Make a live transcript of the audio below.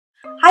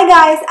Hi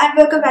guys, and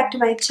welcome back to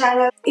my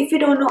channel. If you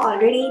don't know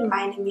already,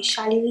 my name is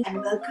Shalini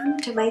and welcome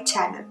to my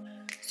channel.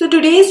 So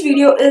today's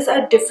video is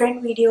a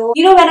different video.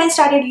 When I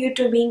started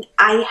YouTubing,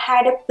 I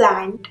had a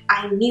plan.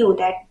 I knew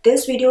that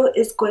this video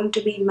is going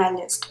to be in my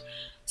list.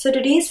 So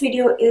today's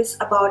video is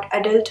about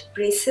adult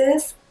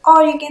braces,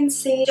 or you can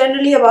say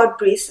generally about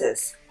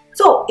braces.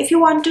 So if you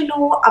want to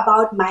know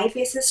about my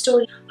braces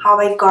story, how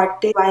I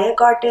got it, why I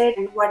got it,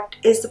 and what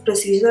is the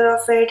procedure of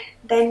it,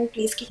 then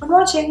please keep on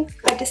watching.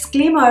 A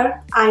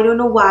disclaimer, I don't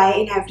know why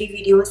in every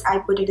videos I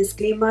put a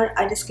disclaimer.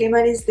 A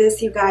disclaimer is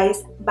this, you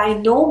guys, by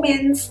no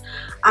means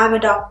I'm a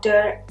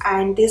doctor,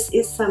 and this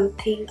is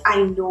something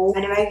I know.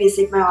 Whenever I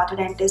visit my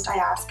orthodontist, I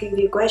ask him a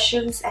few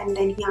questions and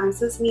then he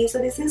answers me. So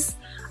this is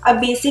a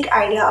basic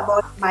idea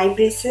about my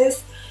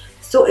braces.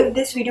 So if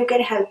this video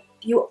can help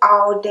you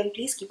out, then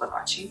please keep on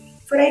watching.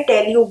 Before I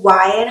tell you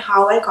why and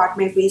how I got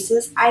my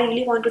braces, I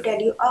really want to tell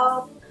you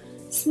a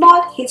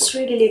small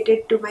history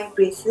related to my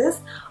braces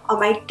or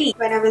my teeth.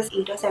 When I was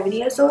 8 or 7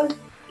 years old,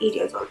 8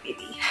 years old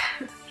maybe,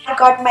 I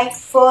got my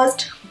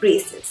first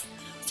braces.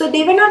 So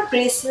they were not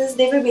braces,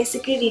 they were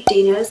basically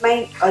retainers.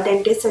 My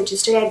dentist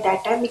suggested at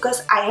that time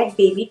because I had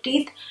baby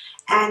teeth,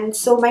 and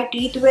so my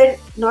teeth were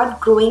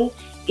not growing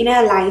in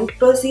a aligned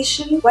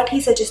position. What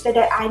he suggested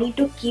that I need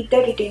to keep the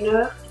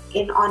retainer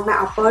on my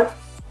upper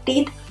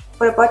teeth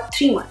for about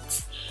 3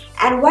 months.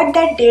 And what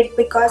that did,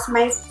 because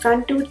my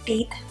front two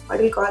teeth, what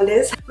we call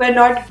this, were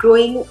not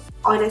growing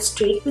on a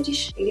straight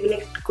position, they were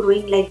like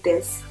growing like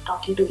this,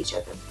 talking to each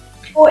other.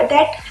 So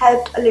that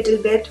helped a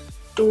little bit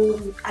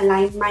to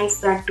align my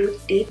front two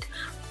teeth,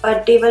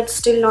 but they were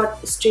still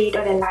not straight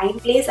or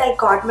aligned. Place I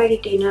got my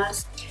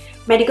retainers,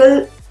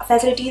 medical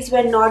facilities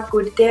were not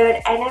good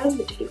there, and I was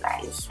little, you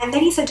guys. And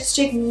then he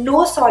suggested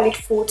no solid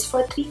foods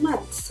for 3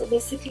 months. So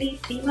basically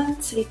 3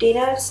 months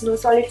retainers, no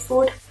solid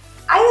food.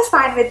 I was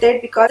fine with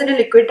it because in a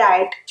liquid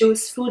diet,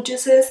 fruit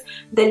juices,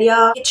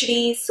 dalia,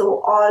 khichdi, so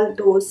all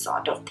those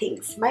sort of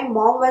things. My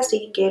mom was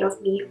taking care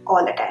of me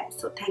all the time.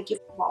 So thank you,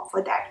 mom,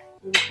 for that.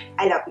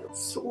 I love you.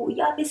 So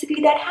yeah,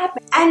 basically that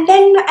happened. And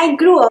then I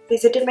grew up,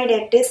 visited my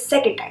dentist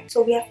second time.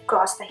 So we have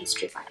crossed the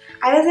history part.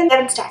 I was in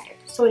 11th standard.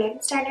 So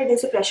 11th standard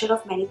is a pressure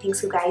of many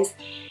things, you guys.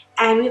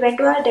 And we went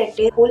to our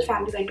dentist, whole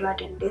family went to our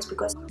dentist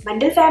because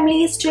Mandal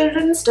family's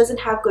children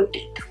doesn't have good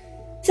teeth.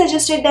 He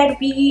suggested that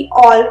we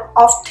all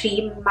of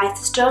three, my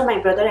sister, my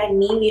brother and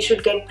me, we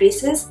should get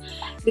braces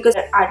because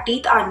our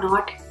teeth are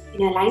not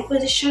in a aligned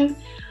position.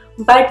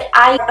 But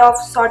I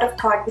sort of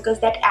thought, because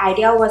that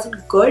idea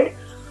wasn't good,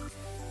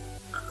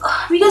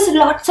 because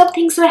lots of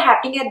things were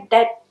happening at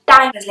that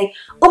time. I was like,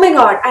 oh my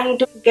god, I need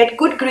to get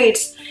good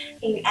grades,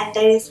 and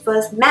there is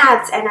first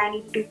maths, and I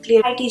need to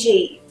clear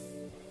ITJ.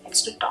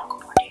 Let's not talk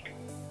about it.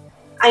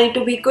 I need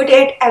to be good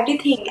at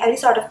everything, every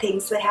sort of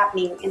things were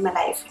happening in my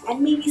life,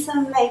 and maybe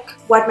some like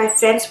what my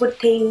friends would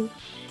think,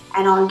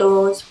 and all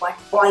those what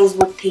boys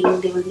would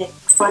think, they would make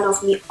fun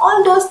of me.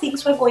 All those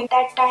things were going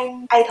that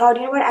time. I thought,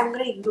 you know what, I'm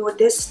gonna ignore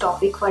this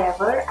topic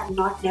forever. I'm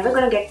never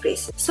gonna get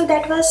braces. So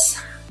that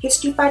was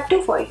history part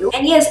 2 for you.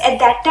 And yes, at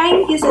that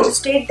time he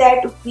suggested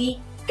that we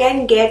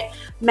can get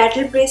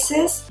metal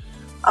braces.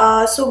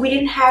 So we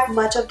didn't have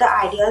much of the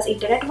ideas.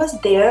 Internet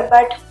was there,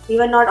 but we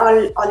were not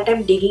all the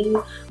time digging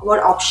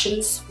about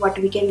options, what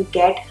we can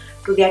get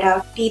to get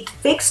our teeth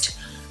fixed.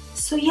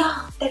 So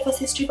yeah, that was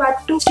history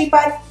part 2. History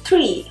part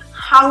 3,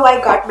 how I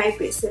got my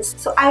braces.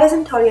 So I was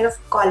in 3rd year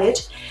of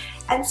college,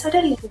 and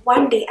suddenly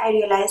one day I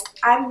realized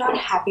I'm not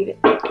happy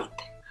with my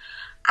teeth.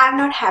 I'm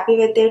not happy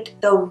with it,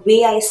 the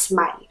way I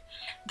smile,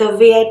 the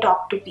way I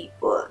talk to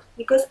people,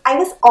 because I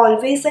was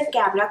always a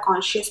camera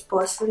conscious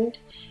person.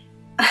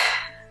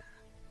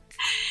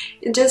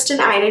 Just an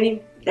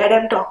irony that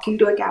I'm talking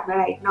to a camera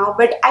right now,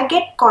 but I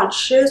get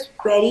conscious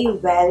very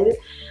well.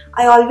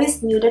 I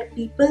always knew that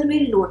people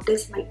will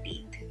notice my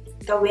teeth,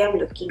 the way I'm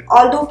looking.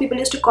 Although people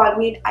used to call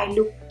me I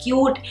look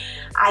cute,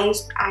 I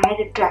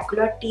had a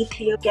Dracula teeth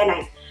here,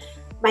 canine.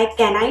 My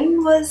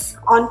canine was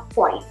on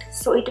point,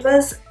 so it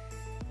was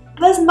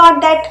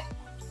not that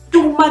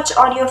too much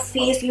on your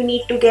face you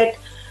need to get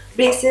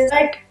braces,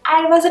 but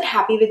I wasn't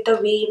happy with the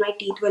way my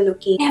teeth were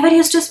looking. Never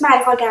used to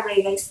smile for camera,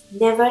 you guys.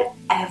 Never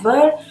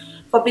ever.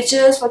 For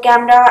pictures, for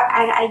camera,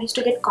 and I used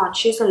to get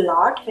conscious a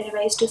lot whenever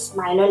I used to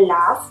smile or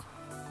laugh.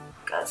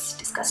 Because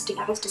disgusting,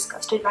 I was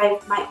disgusted by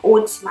my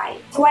own smile.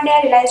 So one day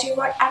I realized, you know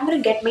what, I'm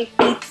gonna get my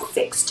teeth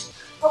fixed.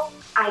 So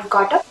I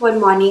got up one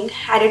morning,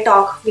 had a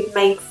talk with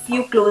my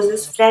few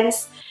closest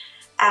friends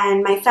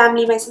and my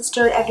family, my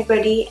sister,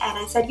 everybody, and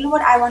I said, you know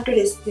what, I want to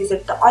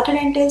visit the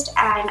orthodontist.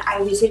 And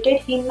I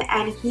visited him,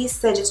 and he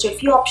suggested a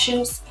few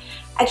options,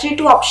 actually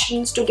 2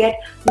 options, to get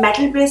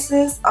metal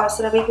braces or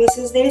ceramic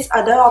braces. There is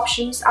other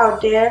options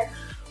out there,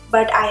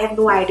 but I have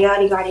no idea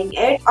regarding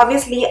it.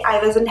 Obviously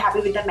I wasn't happy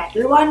with the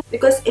metal one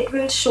because it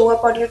will show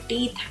up on your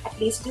teeth. At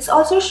least this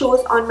also shows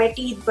on my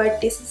teeth,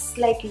 but this is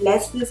like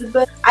less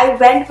visible. I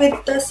went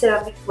with the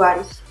ceramic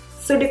one.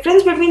 So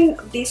difference between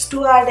these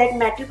two are that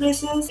metal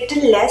braces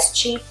little less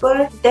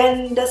cheaper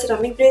than the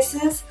ceramic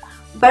braces,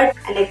 but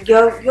like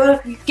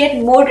you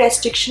get more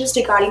restrictions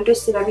regarding to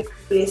ceramic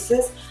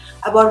braces.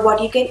 about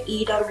what you can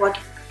eat or what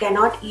you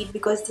cannot eat,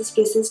 because these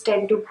braces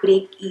tend to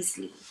break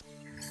easily.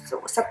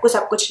 So सब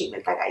कुछ नहीं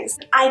मिलता guys.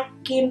 I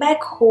came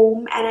back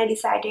home and I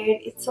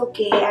decided it's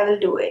okay, I will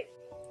do it.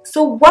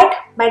 So what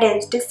my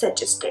dentist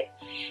suggested?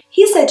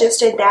 He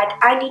suggested that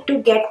I need to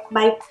get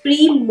my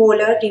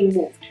premolar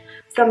removed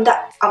from the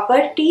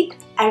upper teeth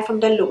and from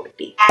the lower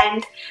teeth.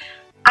 And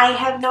I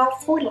have now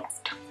 4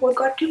 left. 4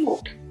 got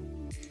removed.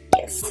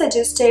 Yes.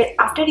 Suggested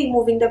after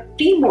removing the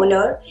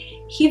premolar,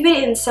 he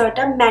will insert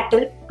a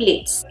metal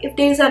plates. If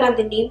there is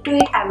another name to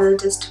it, I will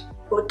just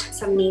put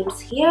some names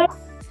here.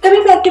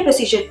 Coming back to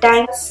procedure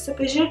time, the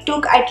procedure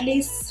took at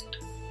least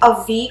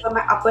a week for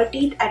my upper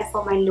teeth and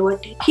for my lower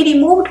teeth. He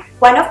removed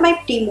one of my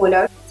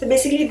premolar. So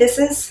basically this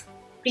is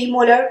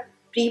premolar,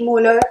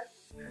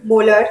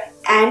 molar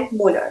and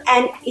molar,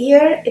 and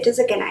here it is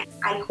a canine.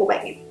 I hope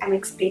I'm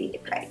explaining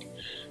it right.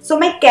 So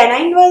my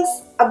canine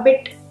was a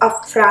bit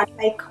upfront,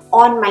 like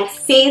on my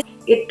face.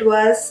 It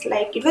was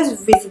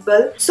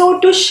visible. So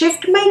to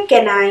shift my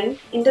canine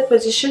in the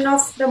position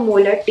of the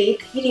molar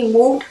teeth, he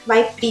removed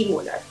my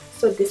premolar.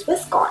 So this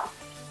was gone.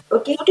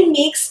 Okay, so to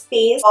make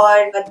space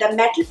for the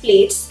metal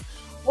plates,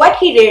 what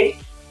he did,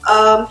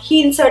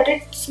 he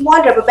inserted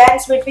small rubber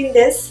bands between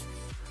this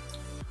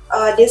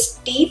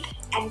teeth,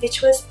 and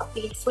which was a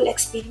painful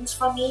experience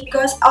for me,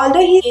 because although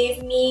he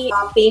gave me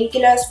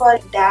painkillers for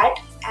that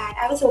and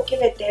I was okay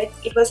with it,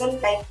 it wasn't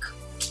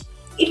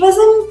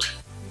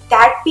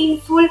that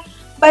painful.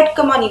 But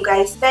come on you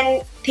guys,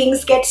 when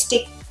things get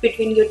stick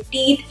between your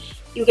teeth,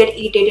 you get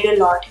irritated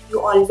a lot.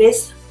 You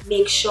always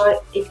make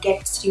sure it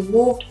gets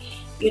removed.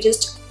 You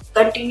just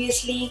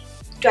continuously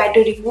try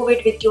to remove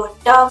it with your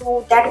tongue.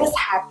 So that was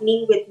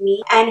happening with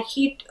me, and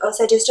he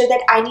suggested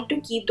that I need to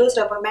keep those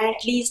rubber bands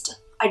at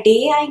least a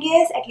day, I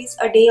guess, at least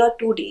a day or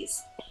 2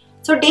 days.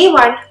 So day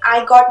 1,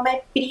 I got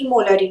my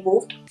premolar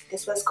removed.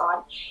 This was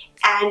gone,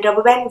 and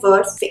rubber bands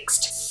were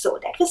fixed. So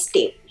that was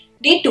day 1.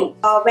 Day 2,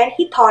 when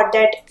he thought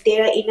that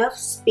there are enough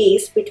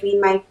space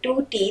between my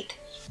 2 teeth,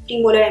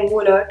 premolar and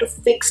molar, to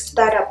fix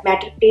the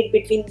metal plate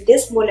between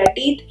this molar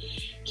teeth,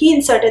 he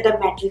inserted the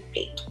metal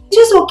plate, which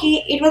was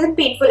okay. It wasn't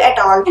painful at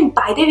all. And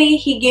by the way,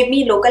 he gave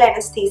me local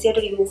anesthesia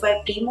to remove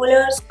my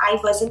premolars. I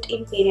wasn't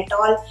in pain at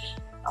all.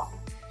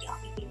 Yeah,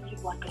 people will be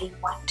wondering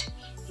what.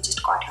 He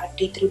just got her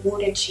teeth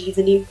removed and she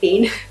isn't in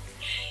pain.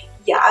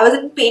 Yeah, I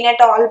wasn't in pain at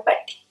all,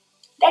 but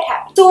that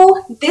happened.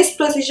 So this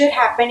procedure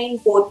happened in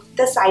both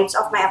the sides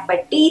of my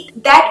upper teeth.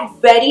 That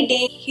very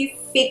day, he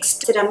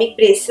fixed ceramic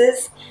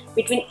braces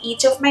between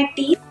each of my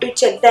teeth to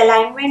check the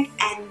alignment,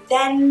 and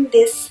then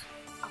this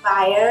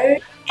wire,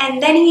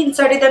 and then he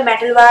inserted the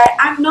metal wire.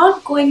 I'm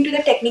not going to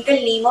the technical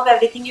name of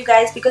everything, you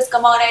guys, because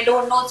come on, I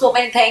don't know so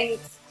many things.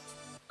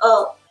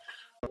 Oh.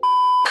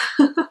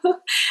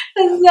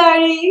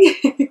 Sorry.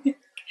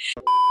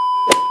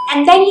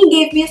 And then he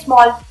gave me a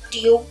small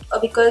tube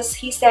because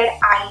he said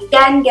I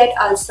can get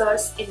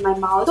ulcers in my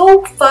mouth.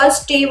 So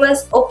first day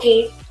was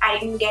okay. I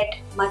didn't get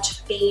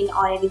much pain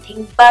or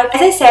anything. But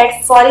as I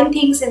said, foreign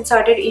things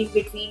inserted in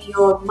between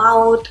your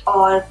mouth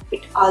or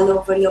all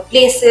over your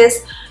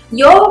places,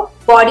 your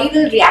body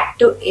will react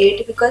to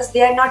it because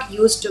they are not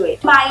used to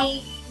it.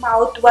 My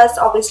mouth was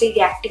obviously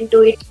reacting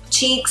to it.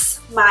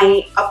 Cheeks,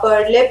 my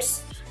upper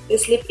lips,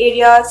 these lip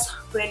areas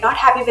were not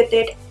happy with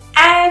it,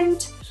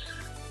 and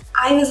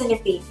I was in a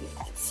pain, you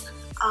guys.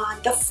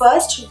 The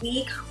first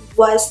week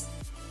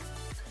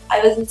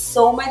I was in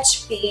so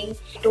much pain.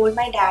 I told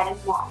my dad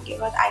and mom, you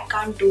know, I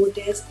can't do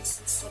this.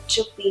 This is such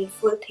a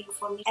painful thing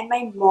for me. And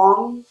my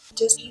mom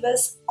she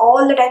was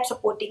all the time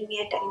supporting me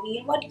and telling me,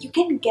 you know what, you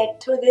can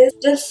get through this.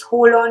 Just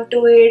hold on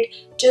to it.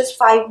 Just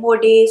 5 more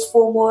days,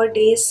 4 more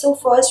days. So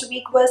first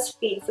week was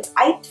painful.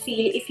 I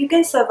feel if you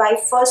can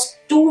survive first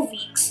 2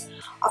 weeks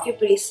of your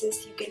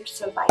braces, you can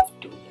survive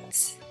 2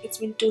 years. It's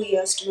been 2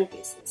 years to my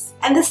braces.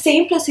 And the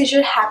same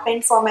procedure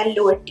happened for my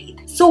lower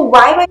teeth. So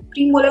why my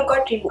premolar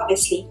got removed?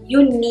 Obviously,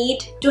 you need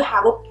to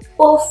have a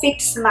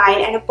perfect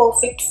smile and a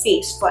perfect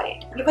face for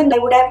it. Even I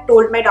would have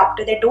told my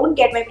doctor that don't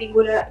get my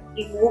premolar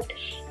removed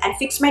and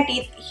fix my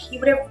teeth. He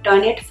would have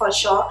done it for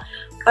sure.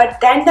 But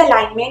then the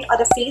alignment or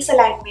the face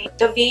alignment,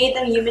 the way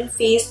the human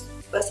face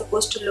was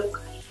supposed to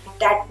look,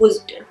 that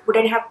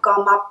wouldn't have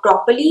come up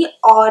properly.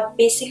 Or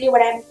basically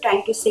what I'm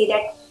trying to say,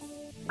 that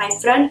my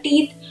front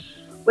teeth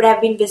would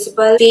have been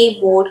visible way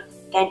more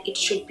than it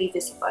should be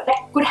visible.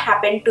 That could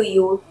happen to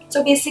you.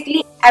 So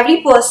basically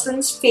every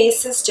person's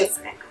face is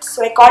different.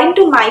 So according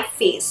to my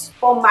face,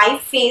 for my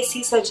face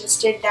he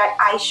suggested that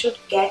I should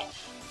get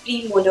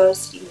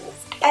premolars removed.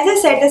 As I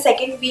said, the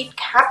second week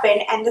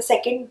happened and the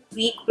second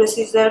week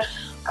procedure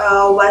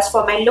was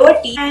for my lower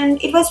teeth,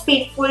 and it was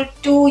painful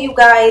too, you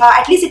guys.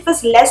 At least it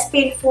was less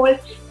painful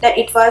than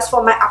it was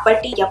for my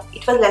upper teeth. Yep,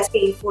 it was less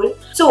painful.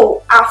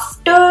 So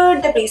after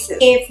the braces,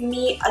 gave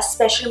me a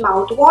special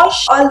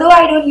mouthwash. Although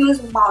I don't use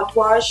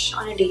mouthwash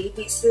on a daily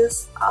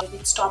basis,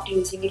 I've stopped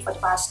using it for the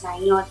past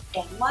 9 or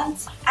 10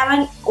 months.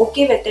 I'm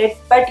okay with it,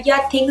 but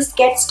yeah, things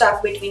get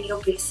stuck between your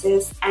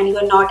braces and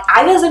you're not.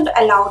 I wasn't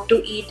allowed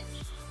to eat.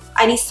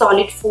 any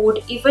solid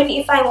food. Even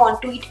if I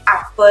want to eat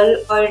apple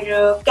or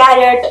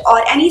carrot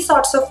or any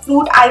sorts of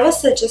fruit, I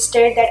was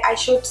suggested that I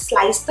should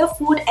slice the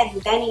food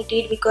and then eat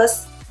it,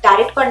 because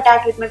direct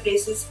contact with my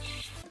braces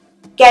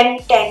can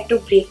tend to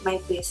break my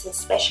braces,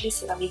 especially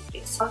ceramic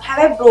braces. Have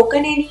I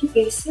broken any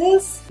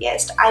braces?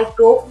 Yes, I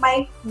broke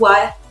my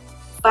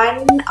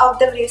one of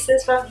the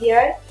braces from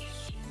here,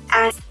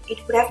 and it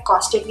would have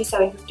costed me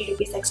 750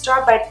 rupees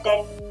extra. But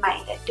then my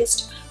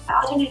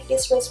other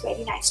dentist was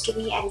very nice to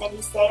me, and then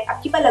he said,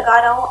 "Ab ki baar laga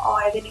raha hu,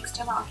 or the next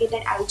time aage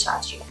then I will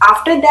charge you."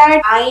 After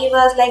that, I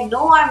was like,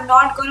 no, I'm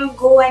not gonna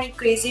go any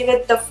crazy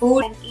with the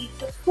food and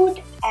eat the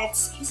food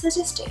as he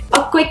suggested.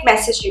 A quick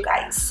message, you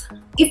guys.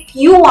 If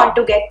you want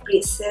to get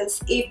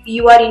braces, if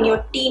you are in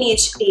your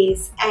teenage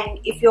days, and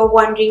if you're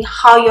wondering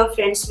how your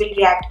friends will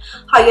react,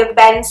 how your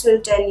parents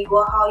will tell you,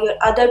 or how your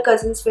other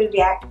cousins will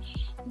react,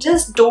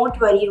 just don't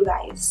worry, you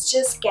guys.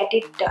 Just get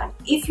it done.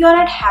 If you're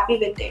not happy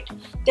with it,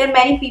 there are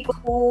many people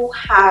who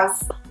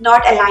have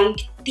not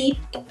aligned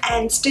teeth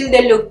and still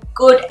they look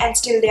good and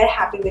still they're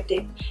happy with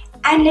it.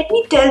 And let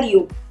me tell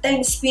you, the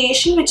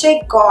inspiration which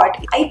I got,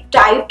 I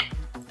typed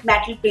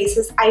metal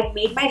braces, I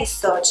made my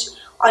research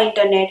on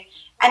internet,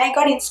 and I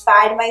got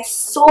inspired by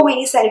so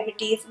many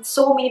celebrities and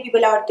so many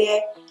people out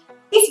there.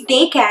 If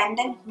they can,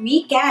 then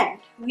we can.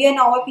 We are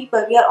normal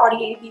people, we are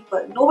ordinary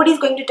people. Nobody's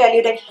going to tell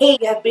you that, hey,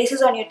 you have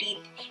braces on your teeth,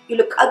 you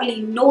look ugly.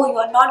 No, you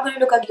are not going to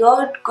look ugly,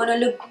 you're gonna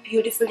look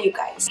beautiful, you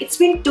guys. It's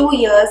been 2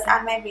 years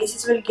and my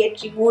braces will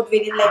get removed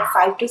within like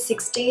 5 to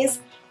 6 days.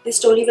 This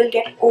story will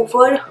get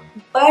over,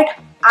 but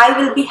I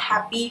will be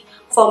happy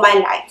for my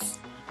life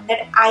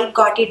that I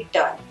got it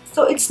done.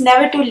 So it's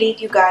never too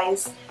late, you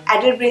guys.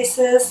 Adult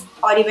braces,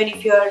 or even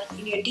if you're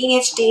in your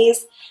teenage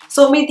days,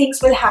 so many things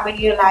will happen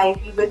in your life.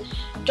 You will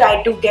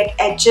try to get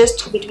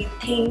adjust between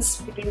things,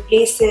 between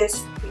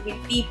places,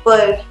 between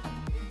people,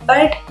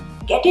 but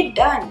get it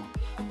done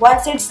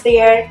once it's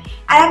there.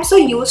 And I'm so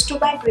used to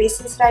my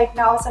braces right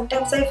now,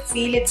 sometimes I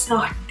feel it's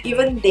not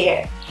even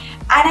there,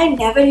 and I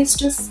never used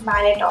to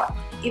smile at all.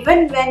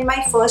 Even when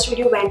my first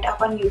video went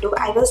up on YouTube,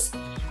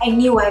 I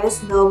knew I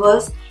was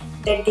nervous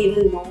that they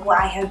will know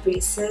I have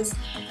braces,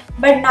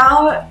 but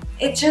now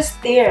it's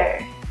just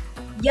there.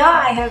 Yeah,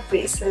 I have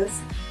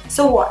braces,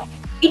 so what?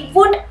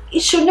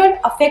 It should not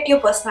affect your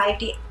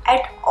personality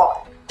at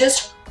all.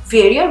 Just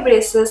wear your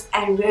braces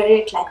and wear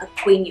it like a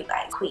queen, you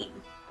guys. Queen.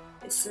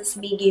 This is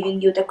me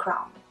giving you the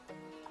crown.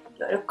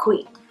 You're a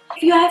queen.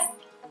 If you have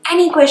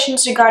any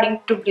questions regarding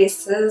to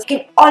braces, you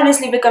can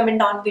always leave a comment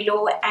down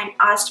below and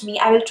ask me.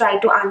 I will try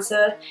to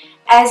answer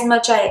as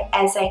much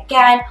as I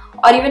can,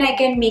 or even I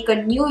can make a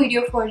new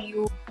video for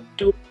you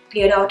to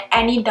clear out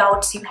any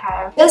doubts you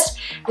have. Just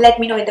let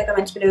me know in the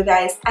comments below,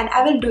 guys, and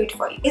I will do it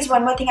for you. There's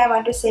one more thing I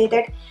want to say,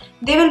 that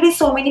there will be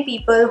so many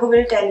people who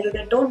will tell you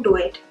that don't do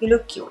it, you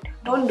look cute,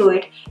 don't do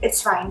it,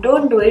 it's fine,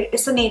 don't do it,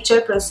 it's a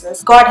nature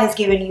process, God has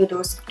given you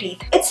those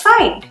teeth, it's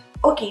fine.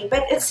 Okay,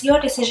 but it's your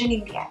decision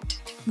in the end.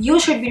 You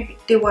should be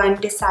the one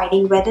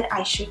deciding whether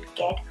I should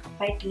get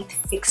my teeth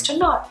fixed or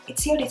not.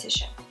 It's your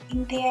decision.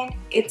 In the end,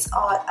 it's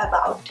all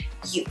about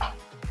you.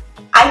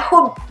 I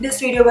hope this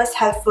video was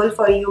helpful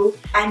for you,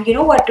 and you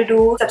know what to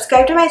do.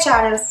 Subscribe to my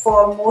channel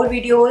for more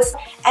videos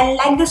and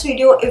like this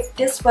video if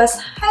this was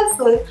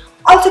helpful.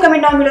 Also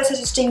comment down below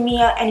suggesting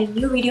me any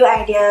new video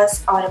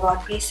ideas or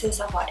about braces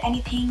or about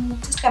anything.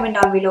 Just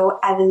comment down below.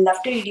 I will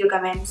love to read your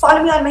comments.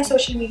 Follow me on my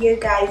social media,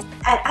 guys,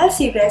 and I'll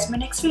see you guys in my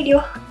next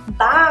video.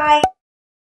 Bye!